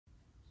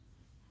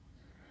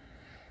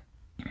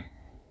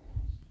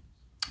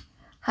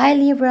Hi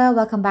Libra,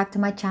 welcome back to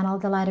my channel,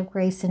 The Light of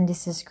Grace, and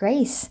this is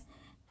Grace.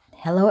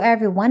 Hello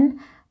everyone.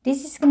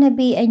 This is going to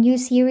be a new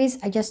series.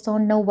 I just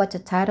don't know what to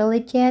title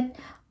it yet,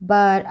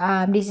 but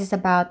this is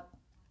about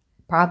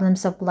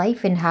problems of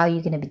life and how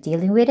you're going to be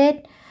dealing with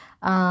it.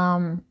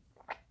 And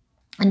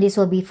this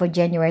will be for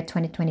January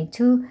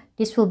 2022.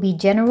 This will be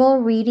general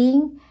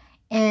reading,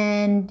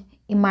 and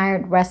it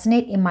might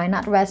resonate, it might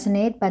not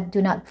resonate, but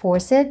do not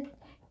force it.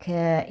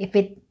 If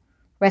it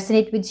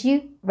resonate with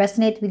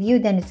you,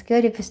 then it's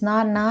good. If it's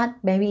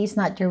not, maybe it's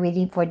not your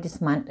reading for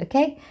this month.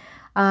 Okay,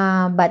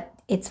 but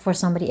it's for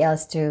somebody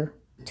else to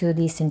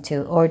listen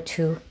to, or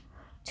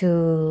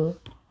to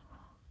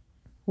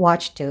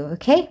watch to.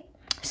 Okay,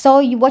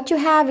 so what you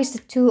have is the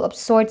Two of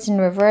Swords in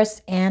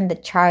reverse and the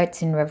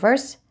Chariots in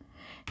reverse.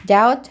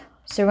 Doubt,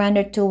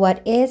 surrender to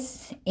what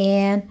is,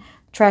 and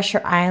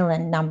Treasure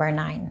Island number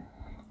 9,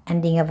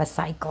 ending of a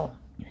cycle.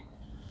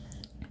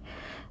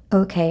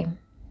 Okay,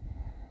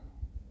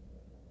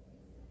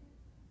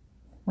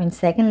 1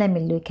 second, let me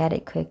look at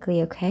it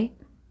quickly. Okay,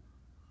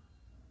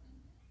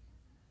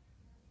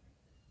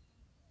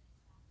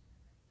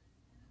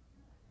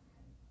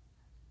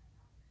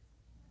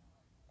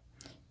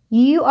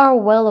 you are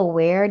well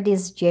aware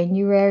this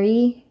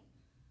January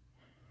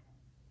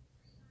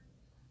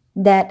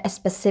that a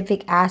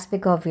specific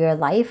aspect of your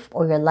life,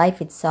 or your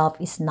life itself,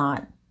 is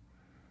not,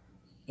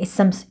 it's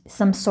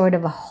some sort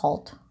of a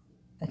halt.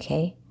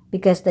 Okay,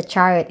 because the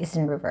Chariot is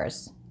in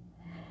reverse.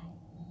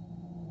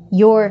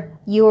 Your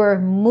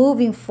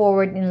moving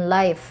forward in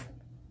life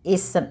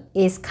is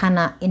kind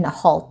of in a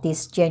halt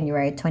this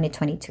January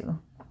 2022.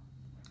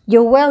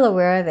 You're well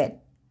aware of it,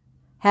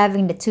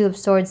 having the Two of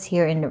Swords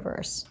here in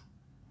reverse.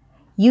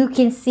 You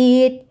can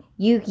see it,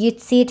 you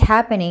see it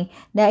happening,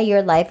 that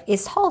your life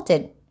is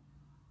halted.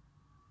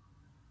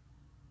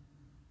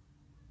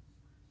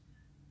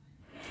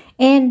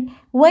 And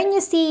when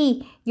you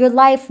see your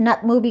life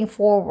not moving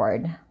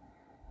forward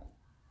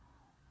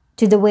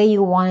to the way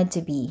you want it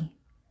to be,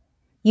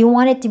 you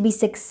want it to be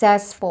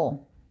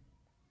successful,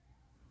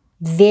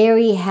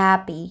 very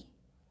happy,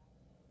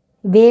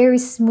 very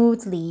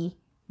smoothly,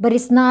 but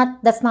that's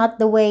not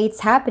the way it's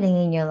happening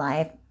in your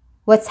life.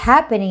 What's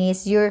happening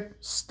is you're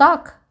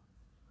stuck.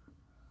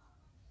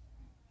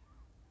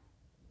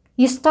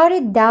 You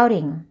started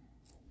doubting.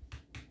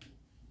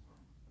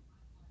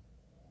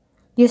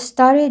 You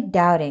started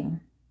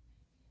doubting.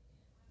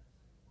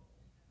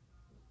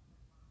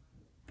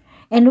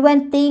 And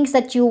when things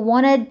that you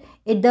wanted,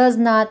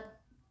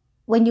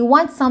 when you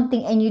want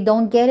something and you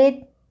don't get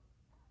it,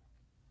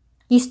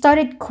 you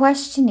started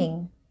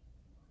questioning.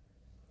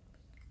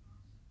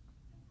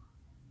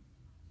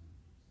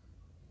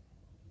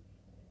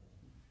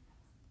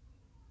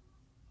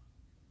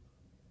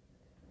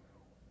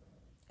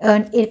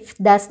 And if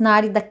that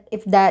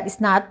is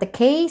not the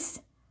case,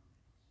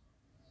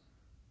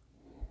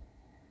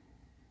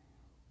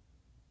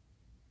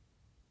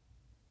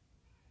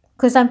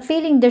 because I'm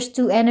feeling there's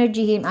two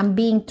energy here. I'm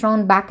being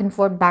thrown back and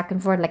forth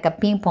like a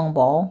ping pong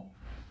ball.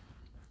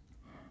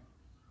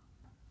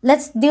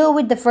 Let's deal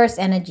with the first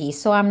energy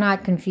so I'm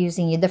not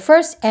confusing you. The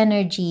first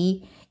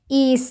energy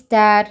is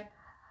that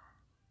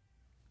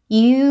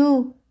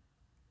you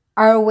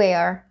are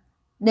aware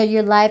that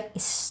your life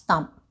is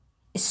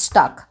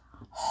stuck,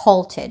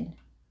 halted.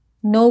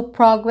 No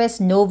progress,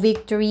 no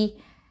victory,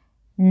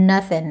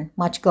 nothing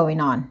much going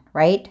on,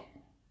 right?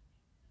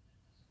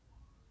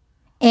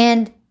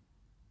 And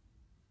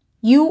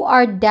you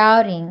are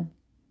doubting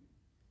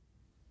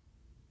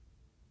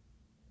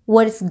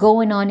what is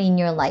going on in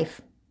your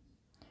life.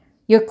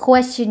 You're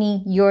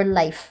questioning your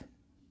life.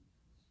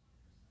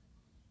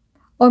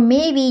 Or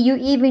maybe you're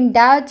even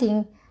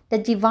doubting the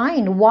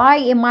divine. Why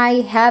am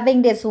I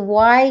having this?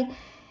 Why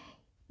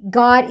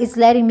God is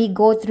letting me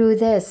go through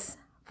this,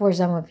 for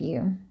some of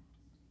you?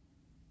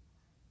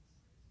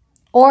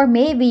 Or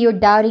maybe you're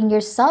doubting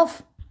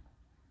yourself.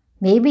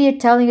 Maybe you're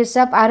telling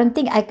yourself, I don't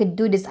think I could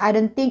do this. I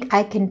don't think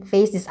I can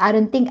face this. I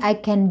don't think I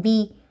can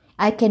be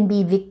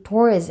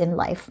victorious in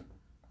life.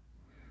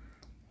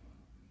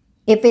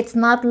 If it's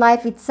not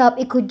life itself,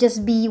 it could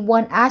just be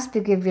one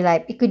aspect of your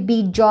life. It could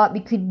be job,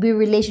 it could be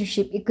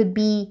relationship, it could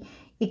be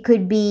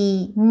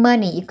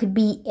money, it could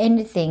be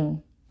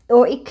anything.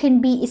 Or it can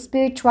be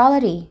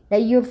spirituality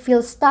that you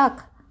feel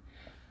stuck.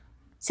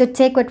 So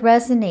take what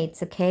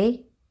resonates,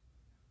 okay?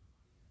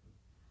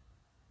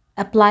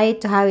 Apply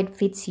it to how it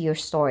fits your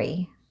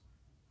story.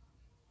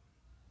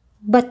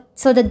 But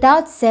so the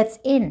doubt sets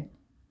in.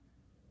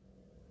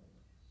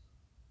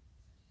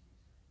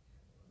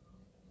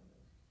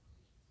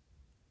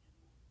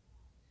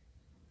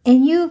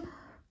 And you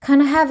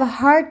kind of have a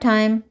hard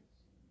time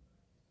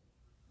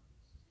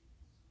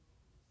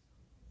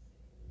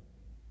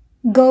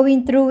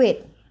going through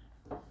it.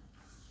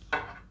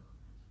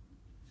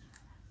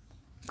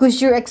 Because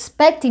you're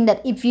expecting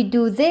that if you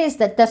do this,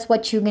 that's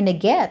what you're going to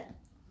get.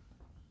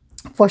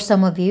 For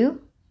some of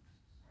you.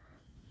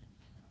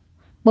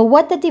 But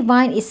what the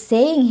divine is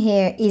saying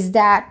here is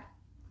that,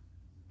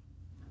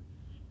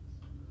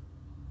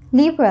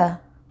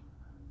 Libra,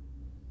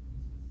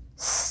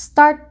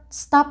 start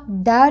stop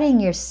doubting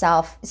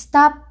yourself.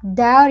 Stop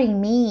doubting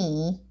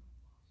me,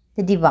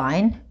 the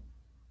divine,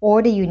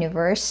 or the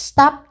universe.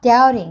 Stop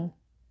doubting.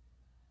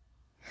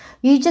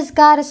 You just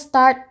gotta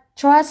start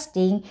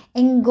trusting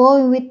and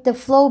going with the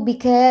flow,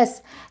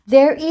 because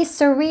there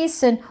is a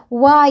reason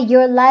why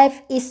your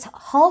life is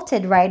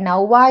halted right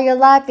now, why your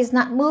life is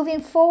not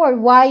moving forward,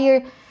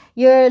 why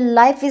your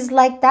life is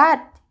like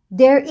that.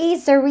 There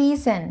is a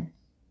reason.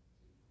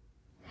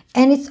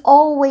 And it's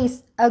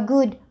always a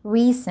good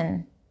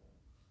reason.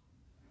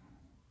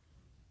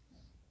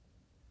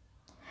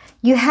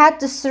 You have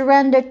to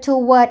surrender to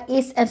what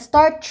is and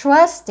start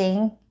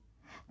trusting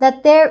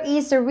that there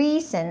is a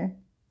reason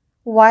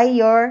why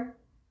you're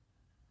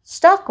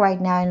stuck right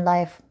now in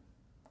life,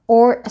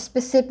 or a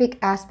specific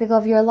aspect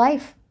of your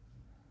life.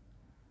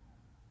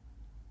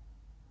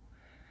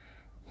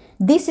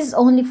 This is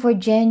only for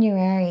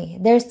January.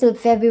 There's still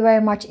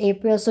February, March,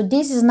 April. So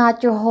this is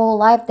not your whole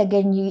life that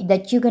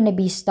you're going to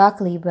be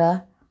stuck,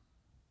 Libra.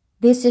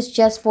 This is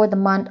just for the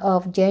month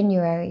of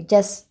January.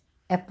 Just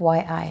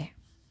FYI.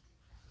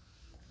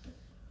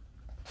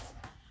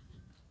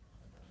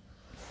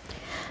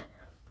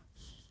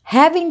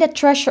 Having the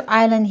treasure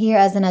island here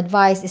as an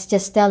advice is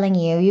just telling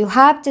you, you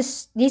have to,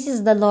 this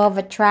is the law of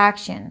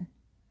attraction.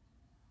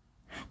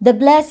 The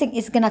blessing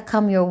is going to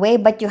come your way,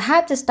 but you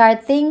have to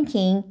start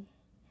thinking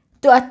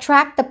to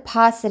attract the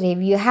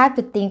positive. You have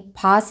to think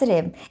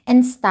positive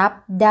and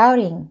stop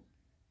doubting.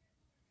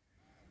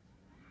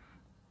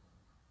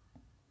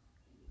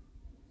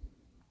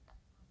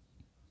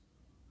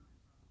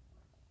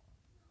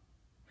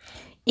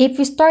 If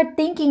you start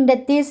thinking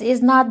that this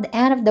is not the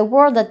end of the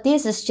world, that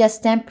this is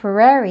just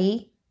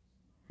temporary,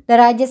 that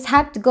I just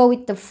have to go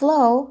with the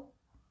flow,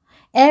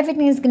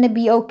 everything is going to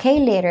be okay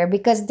later,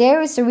 because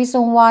there is a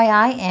reason why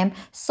I am.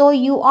 So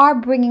you are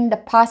bringing the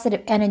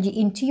positive energy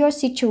into your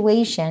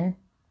situation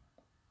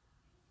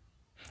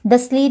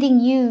that's leading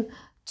you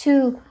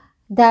to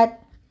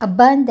that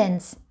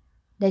abundance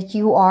that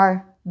you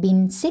are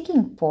been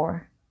seeking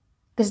for,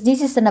 because this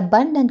is an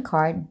abundant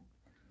card.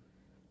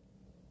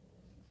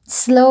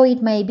 Slow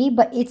it may be,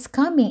 but it's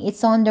coming.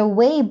 It's on the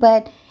way.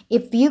 But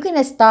if you're going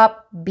to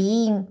stop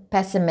being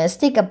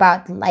pessimistic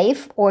about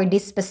life or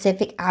this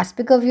specific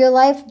aspect of your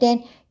life,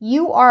 then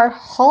you are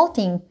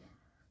halting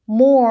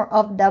more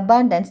of the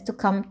abundance to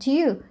come to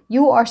you.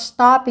 You are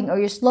stopping, or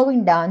you're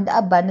slowing down the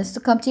abundance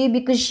to come to you,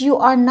 because you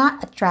are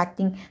not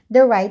attracting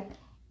the right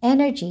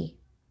energy.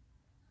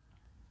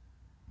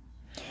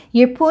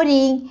 You're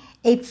putting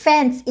a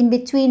fence in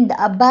between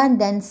the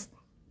abundance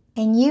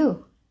and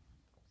you,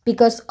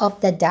 because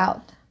of the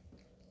doubt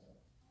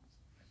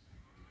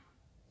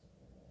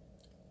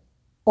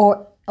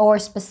or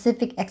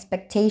specific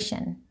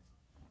expectation.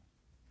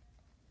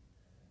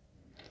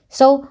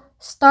 So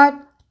start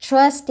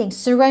trusting,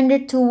 surrender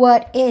to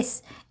what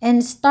is,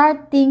 and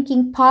start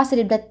thinking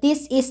positive that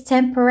this is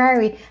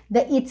temporary,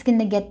 that it's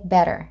gonna get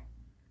better.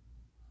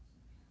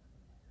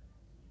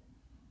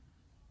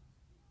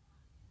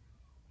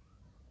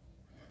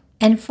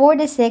 And for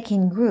the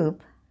second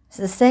group,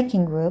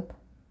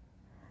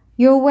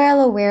 you're well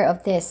aware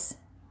of this.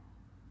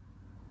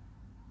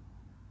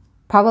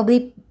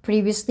 Probably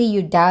previously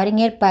you're doubting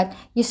it, but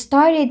you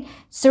started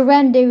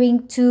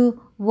surrendering to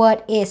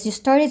what is. You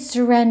started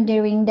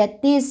surrendering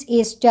that this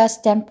is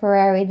just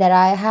temporary, that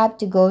I have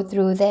to go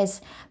through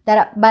this.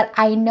 But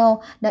I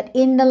know that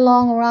in the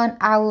long run,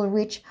 I will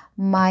reach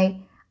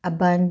my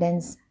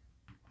abundance.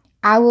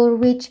 I will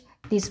reach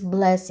these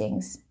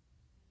blessings.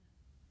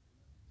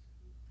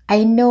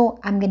 I know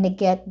I'm going to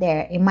get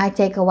there. It might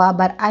take a while,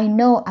 but I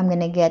know I'm going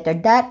to get there.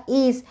 That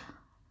is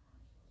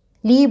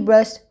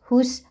Libras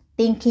who's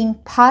thinking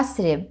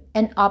positive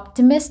and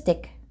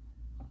optimistic.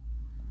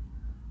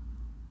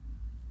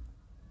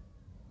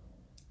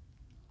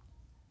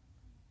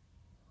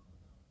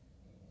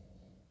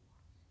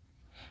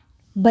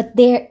 But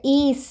there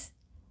is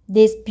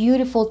this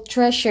beautiful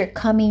treasure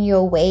coming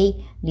your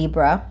way,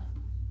 Libra.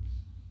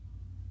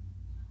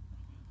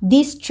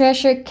 This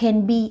treasure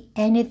can be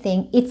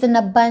anything. It's an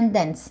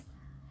abundance.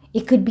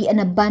 It could be an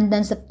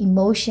abundance of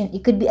emotion.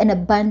 It could be an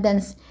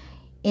abundance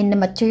in the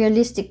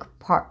materialistic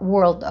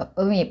world of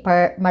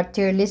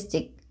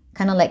materialistic,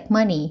 kind of like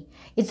money.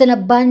 It's an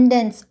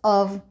abundance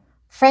of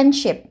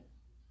friendship.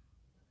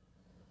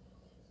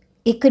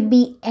 It could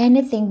be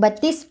anything,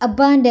 but this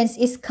abundance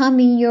is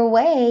coming your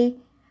way.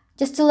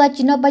 Just to let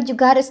you know, but you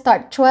gotta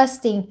start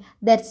trusting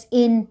that's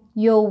in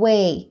your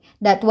way.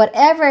 That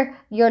whatever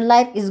your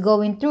life is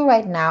going through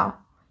right now,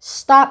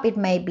 stop it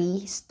might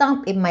be,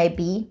 stump it might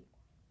be,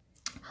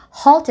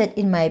 halted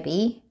it might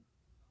be,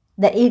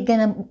 that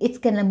it's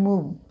gonna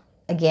move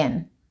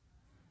again.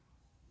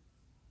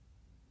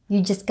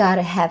 You just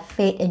gotta have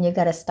faith, and you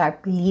gotta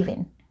start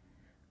believing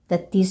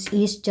that this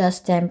is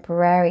just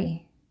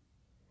temporary.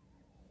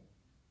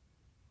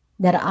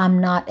 That I'm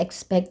not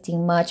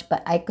expecting much,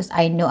 but because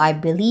I know, I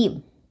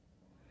believe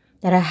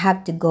that I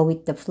have to go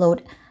with the flow.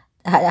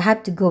 I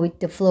have to go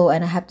with the flow,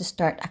 and I have to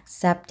start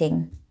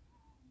accepting,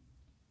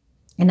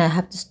 and I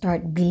have to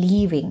start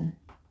believing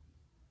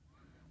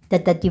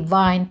that the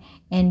divine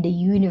and the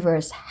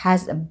universe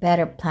has a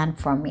better plan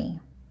for me,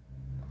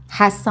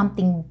 has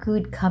something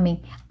good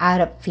coming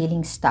out of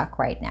feeling stuck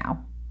right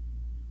now.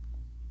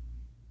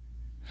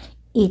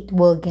 It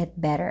will get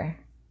better.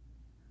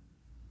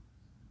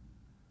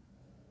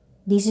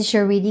 This is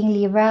your reading,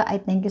 Libra. I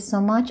thank you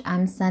so much.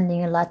 I'm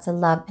sending you lots of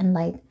love and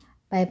light.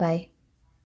 Bye bye.